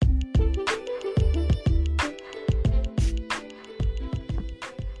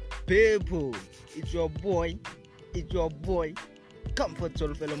People, it's your boy, Comfort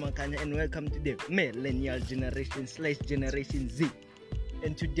Solfelo Makanya, and welcome to the Millennial Generation / Generation Z.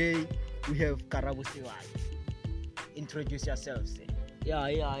 And today we have Karabo Siwai. Introduce yourselves.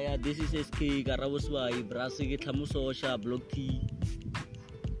 Yeah. This is SK Karabo Siwai. Brasi ke tlamusosha block T.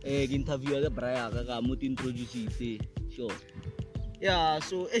 Ke interview ga Braya ga mo introduce ite. Sure. Yeah,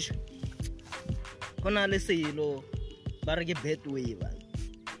 so kona le selo ba re ke Betway ba.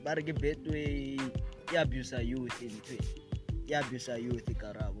 Ba re ke Betway ya abuse youth into. Ya abuse youth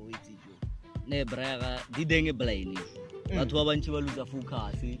Karabo itse jo. Ne Braya di denge blind. Batho ba bantsi ba lutsa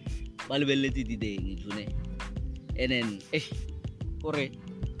focus ba lebelletse di denge jone. And then ore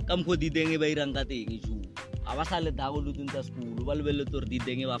ka mgo di denge ba irang ka teng ju. Aba sa le dago lutsa school ba lebelletse re di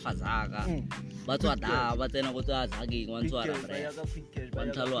denge ba fazaka. Ba tswa da ba tsena go tswa zageng wa ntswara Braya. Ba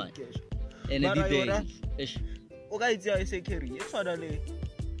nthalwa. Ene di denge. O ka itse a se carry e tshwana le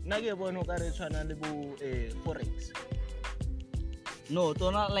nna ke bona o ka re tshwana le bo forex. No,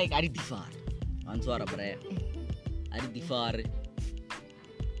 tona like a di differ. Answara Braya. A di differ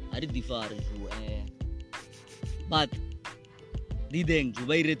ju but di deng ju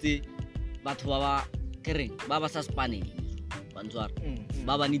ba iretse batho ba ba kereng ba ba sa spanning bantswara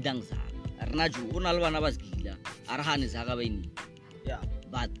ba ba ni dang sa rena ju ona le bana ba segila a re gane zaka ba ini Yeah,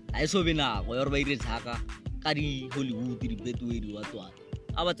 but a iso bena go yor ba ire zaka ka di Hollywood di Betway di wa tswa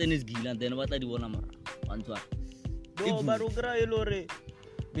a ba tsene segila then ba tla di bona mara bantswara do ba ro kra e lore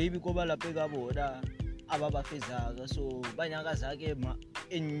baby ko ba lape ka boda aba ba fezaka so ba nyaka zake ma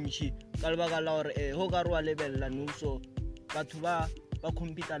enchi ka lebaka la hore ho ka rwa lebella no so batho ba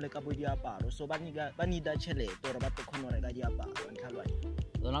compete le ka bo diaparo so ba nida tšhelete hore ba tlo khona reka diaparo ntlhalwane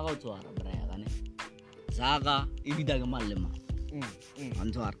zona ka tswara Braya kane zaka e bida ke mallema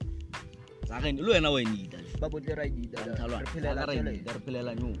bantswara zaka le wena wa nida ba botle ra dida re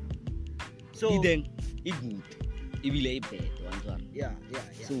phelela nyo so ideng e good ebile e better bantswara yeah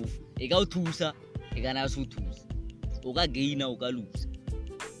so e ka o thusa e kana se o thusa o ka gaina o ka lose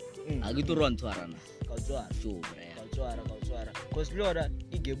a ke toro ntshwarana ka tswara jo Braya ka tswara cause lora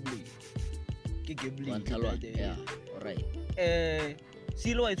e gambling yeah alright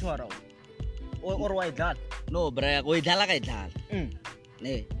silo wa itshwara or wa idlala no Braya go idlala ka idlala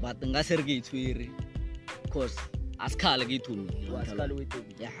ne but nga se re ke itshwere cause askhala ke ithomile waskale wethu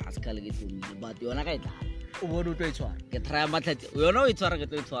yeah askhala ke ithomile but yona ka idlala o bona o tlo itshwara ke try matlhatsi yona o itshwara ke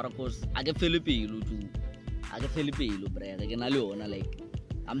tlo itshwara cause a ke fele pelo Braya ke na le yona like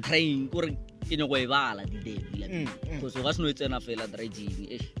I'm trying gore ke no go e bala di devil cause o ga se no tsena fela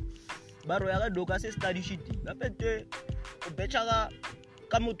dredging ba ro ya ka doka se study sheet ba pete o betcha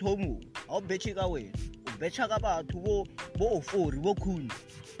ka mothomo a o betche ka wena o betcha ka batho bo ofori bo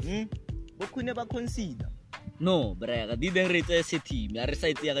khune ba consider no Braya di deng re tse se team ya re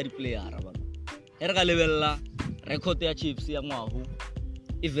site ya ka di player ba e re ka lebella record ya Chiefs ya ngwaho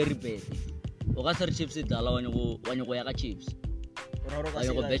e very bad o ka se Chiefs dala wa nyo ya ka Chiefs ka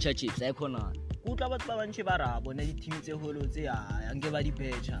go betcha Chiefs ai khona kutla batho ba bantši ba ra bona di team tse holo tse ya nke ba di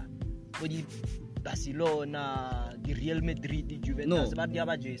betcha go di Barcelona di Real Madrid di Juventus ba dia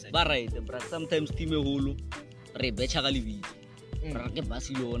ba jesa ba right but sometimes team e holo re betcha ka lebitsi ra ke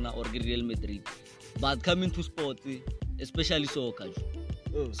Barcelona or ke Real Madrid but coming to sports especially soccer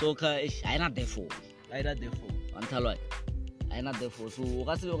soccer I not there for anthalwa I not there for so o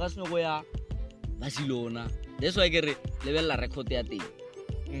ka se go ya Barcelona that's why ke re lebella record ya teng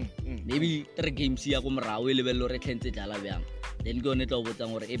maybe 3 games ya go morao e lebello re tlhentse dlala bjang then ke yone tla o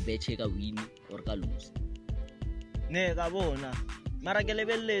botsang gore e betche ka win or ka lose ne ka bona mara ke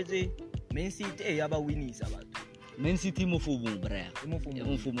lebelletse Man City ya ba winisa batho Man City mo fomo Braya mo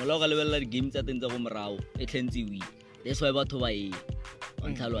fomo la go lebella di games tsa teng tsa go morao e tlhentse win that's why batho ba e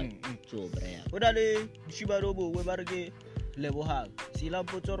onthalwa jo Braya o dale dishibaro bo we ba re ke lebohang sila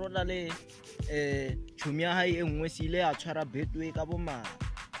potso rona le tšhomi ya hae e nngwe se ile a tshwara Betway ka boma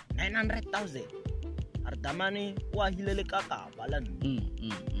 900,000 ardamane wa hile le kakapa la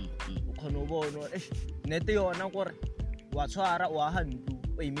o khona o bona nete yona gore wa tshwara wa hantu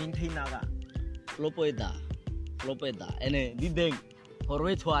o i maintaina ka flopo e da ene di deng gore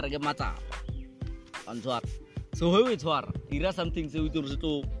we tshwara ke matsapa antshwara so we tshwara dira something se o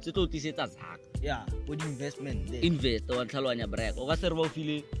tlo se tlo tisetsa zaka yeah go di investment there invest wa tlhalwanya Braya o ka se re ba o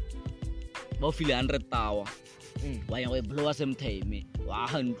file 100 tawa wa ya go blowa some time wa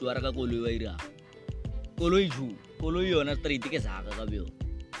hantu wa re ka koloi wa ira koloi yona straight ke zaka ka bjo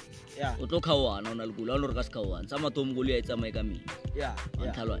yeah o tlo khawana ona le koloi ka se khawana sa mathomo koloi ya tsamaye ka mina yeah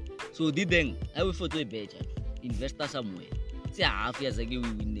tlhalwa so di deng I will for to betcha investor somewhere se half ya zake we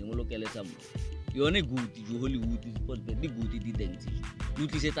winning o lokele somewhere yone good jo Hollywood sports bet di good di dance di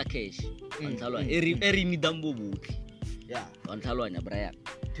tlisetsa cash wa ntlhalwa e re nidambo botlhe wa ntlhalwanya Brian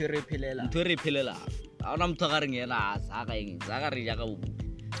Thwe re phelela a ona motho ga reng yena Zaka re ja ka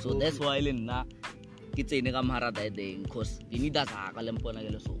bobutle so that's why le nna ke tsene ka maharata edeng cause di need Zaka le mpona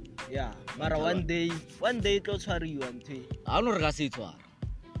ke le so mara one day tlo tshwariwa ntwe a ono re ka se tshwara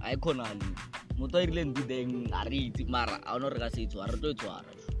a ikhonali motho a rile ndideng a re itse mara a ono re ka se tshwara re tlo tshwara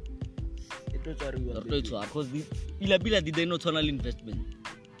cause pila di deno tshwana le investment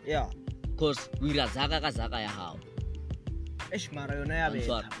cause we ira Zaka ka Zaka ya hao mara yona ya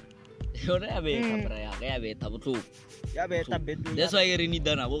beta bra ya beta botlhoko ya beta betu that's why re need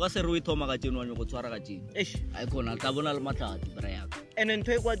dana go ka se re we thoma ka tsenwa go tshwara ka tseno a ikhona tla bona le matlhatsi bra ya ene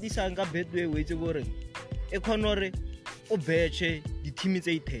ntwe kwa disang ka betu e wetse gore e khonore o betche di team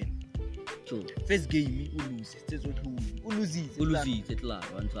tse 10 first game o lose o lose tla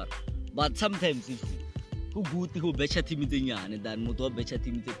one tshwara but sometimes it's go good go betcha team tse nyane than motho o betcha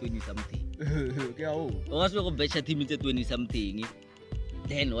team tse 20 something ke a o se go betcha team tse 20 something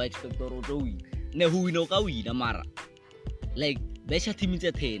then why expect to win ne who win o ka wina mara like betcha team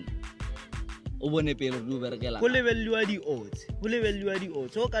tse 10 o bone pele go berekela go lebelliwa di odds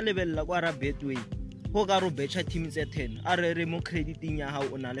o ka lebella kwa ra betway go ka ro betcha team tse 10 a re mo crediting ya hao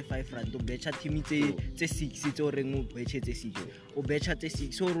o na le 5 rand o betcha team tse 6 tse o reng o betche tse 6 o betcha tse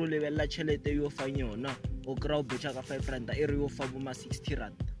 6 so ro lebella chelete yo fa yona o kra o betcha ka 5 rand e re yo fa bo ma 60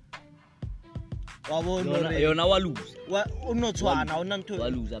 rand wa bona yona wa lose o no tshwana o na ntho wa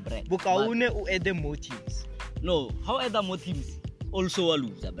lose bra bokaone o add the motives no how other motives also wa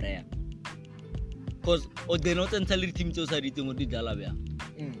lose bra cause o de not entirely team tso sa diteng o di dala bya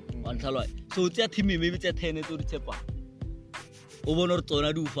wa ntlhalwa so tsa team maybe tsa 10 tso di tshepa o bona re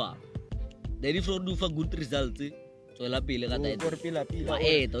tsona di ufa then if you do good results tswela pele ka tae pila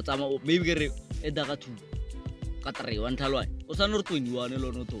to tsama maybe ke re e daga 2 ka 3 wa ntlhalwa o sa no re 21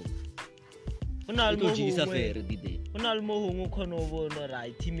 lo no to Una mo jisa fere di de una le mo hongwe khono bona ra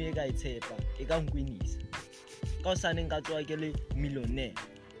team e ka itshepa e ka nkwinisa ka o sa neng ka tswa ke le millionaire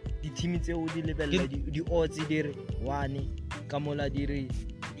di team tse o di lebella di odds di re 1 ka mola di re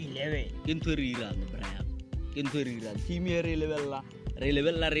 11 ke ntwe re irang bra ke ntwe re irang team e re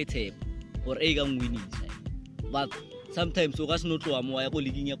lebella re tshepa or e ka ngwinisa but sometimes o ka se no tloa mo ya go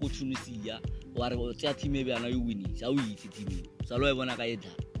liging ya go tshunisia wa re o tsa team e bana yo winisa o itse team sa lo e bona ka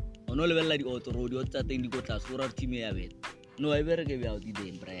edla ono lebella di otro di otsa teng di go tla sora team ya bet no I bereke be out di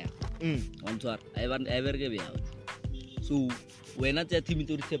den bra ya one twar I bereke be out so when at the team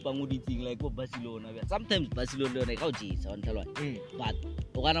to tshepa ngo ditsing like go Barcelona sometimes Barcelona ka o jisa one thalwa but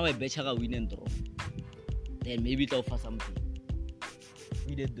o kana wa betcha ka win and draw then maybe tla offer something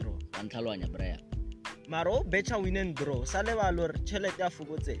we did draw one thalwanya bra ya maro betcha win and draw sa le ba lo re chelete ya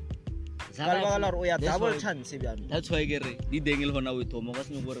fokotse Galvagala o ya double chance bjano that's why ke re di dengel hona we thomo ka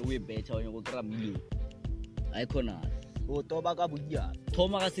senyo gore we betcha o go kra million ai khona o toba ka bunya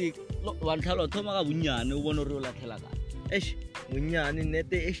thoma ka se wa ntlhalo thoma ka bunyane o bona re o lathela ka bunyane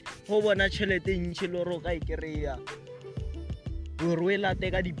nete ho bona chelete ntse lo ro ka ikereya o re la te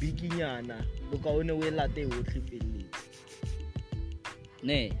ka di biginyana o ka one we late o tlhipeletse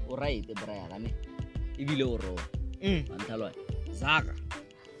ne o right bra ya ne ibile o ro ntlhalo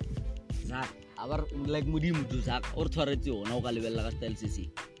Zaka abar like modimo do Zaka or tshwaretse ona o ka lebella ka style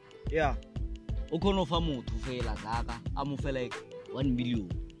se o khono fa motho fela Zaka a mo fela 1 million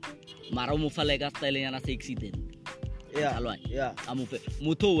mara o mo fela ka style yana se accident a mo fe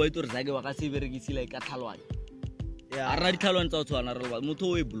motho o itse re Zaka wa ka se berekisi like ka tlhalwana a ra di tlhalwana tsa tshwana re ba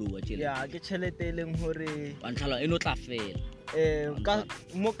motho o e blowa tshele ke chelete leng hore wa ntlhala eno tla fela ka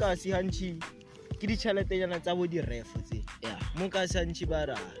mo ka si hanchi ke di chelete yana tsa bo di ref tse mo ka si hanchi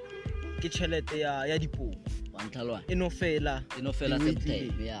bara ke chelete ya dipo wa ntlhalwa eno fela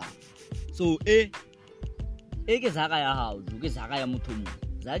time so ke Zaka ya hao ke Zaka ya motho mo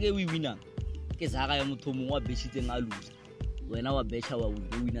Zaka e wina ke Zaka ya motho mo wa beshitseng a lose wena wa betcha wa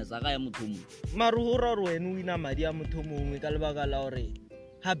wina Zaka ya motho mo maru ho ra wena wina madi ya motho mongwe ka lebaka la hore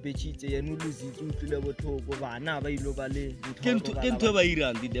ha beshitse yena o lositse o tlile bothoko bana ba ilo ba le ke ntwe ba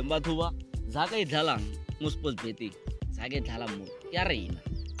irang di dem batho ba Zaka e dlalang mo sports betting Zaka e dlala mo ya rena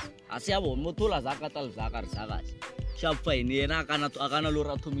a se ya bona motho la Zaka tal Zaka re Zaka sharp fine yena akana lo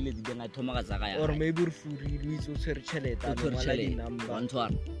ra thomile di denga thoma ka Zaka ya or maybe re furi lo itse o tshwere chelete a bona di number one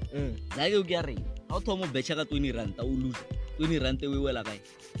twar Zaka o ke ya rena ha o thomo betcha ka 20 rand o lose 20 rand we wela kae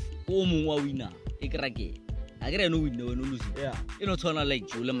o mongwe wa winner e krake a ke re no win no lose eno tshwana like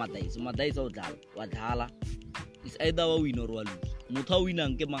Jule Madaisa o dlala wa dlala is either wa win or wa lose motho a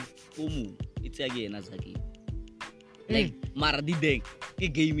winang ke mang o mongwe it's again Zaka like mara di deng ke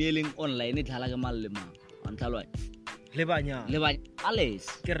game e leng online e dlala ke mang le mang wa ntlhalwa le banyana le ba ales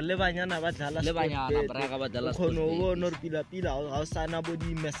ke re le banyana ba dlala le banyana bra ka ba dlala o khono bona re pila ga o sana bo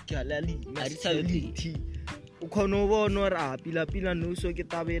di masculinity o khono bona re pila no so ke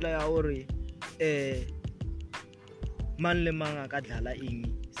tabela ya hore man le mang a ka dlala eng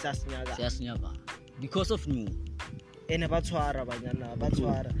sa senyaga because of new ene ba tshwara banyana ba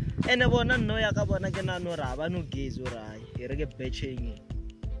tshwara ene bona nno ya ka bona ke nano ra ba no gezo ra re ke betching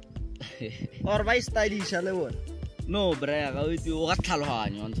or ba stylisha le bona no bra ga o ga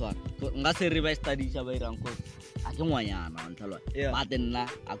tlhaloganya ntshwana nga se re ba studisha ba irang ko a ke ngwanyana wa ntlhalwa ba tenna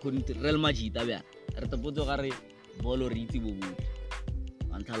according to real majita bya re topotso ga re bolo re itse bobuti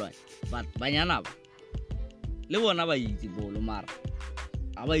wa ntlhalwa but banyana ba le bona ba itse bolo mara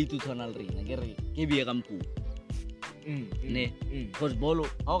a ba itse tshwana le rena ke re ke bie ka mpu ne because bolo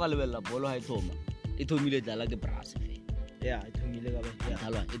ha o ka lebella bolo ha e thoma e thomile dlala ke brass fe e thomile ka ba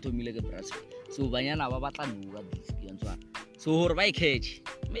ntlhalwa e thomile ke brass so banyana ba batla nuka disc ya ntswana so hore ba catch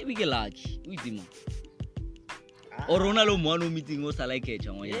maybe ke lucky o itima o rona lo moano meeting o sa like catch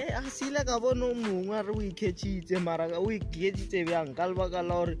ngwanya a sile ka bona mongwe re o iketshitse mara o iketshitse byang ka lebaka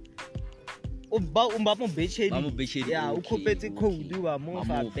la hore o ba mo betchedi ya o khopetse code wa mo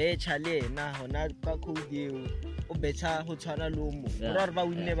fa betcha le ena hona ka code eo o betcha ho tshwana lo mo re ba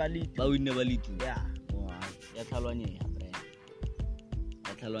winne ba litu ya ya tlhalwanye ya brand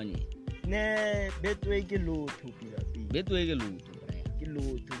ya tlhalwanye ne betway ke lotho betway ke lotho brand ke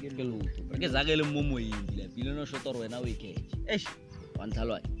lotho ke zakele mo moyeng bila pile no shot or wena o iketche wa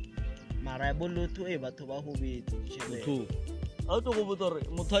tlhalwanye mara bo lotho batho ba ho betse tshebe a o to go botore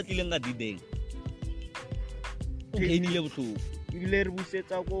motho a tlileng ga dideng o gainile botlhoko ile re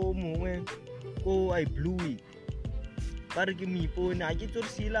busetsa ko mongwe ko I blew it ba re ke mo ipone a ke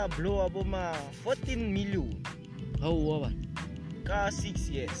tsorsila blow up ma 14 million ha o wa ka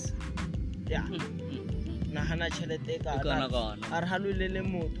 6 years ya nahana chelete ka a re halolele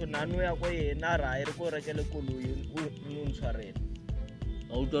motho nano ya go yena ra re go rekele koloi o ntshwarela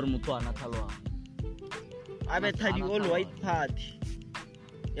a o tore motho ana thalwa a betha di all white party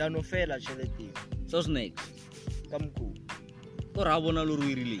ya no fela chelete so snakes ka mko go ra bona lo re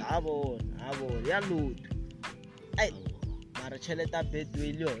irile a bona ya lotho ai mara chelete a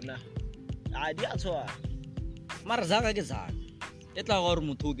betwe le yona a di a tswa mara zaka ke zaka e tla gore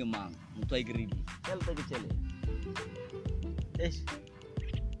motho ke mang motho a ikredi tselta ke tshele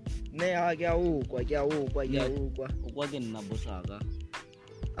ne ha ke a ukwa o kwa ke nna bosaka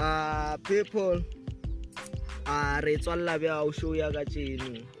people re tswalla bjao show ya ka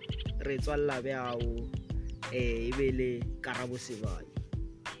tšeno re tswalla bjao e bele Karabo Sebai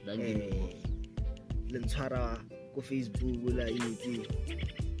le ntshwara ko Facebook la iti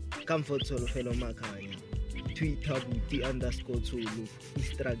Comfort Tsholofelo Makhanya Twitter _Tsulu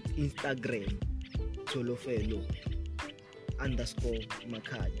Instagram Tsholofelo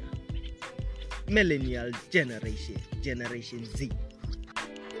 _Makhanya Millennial Generation Z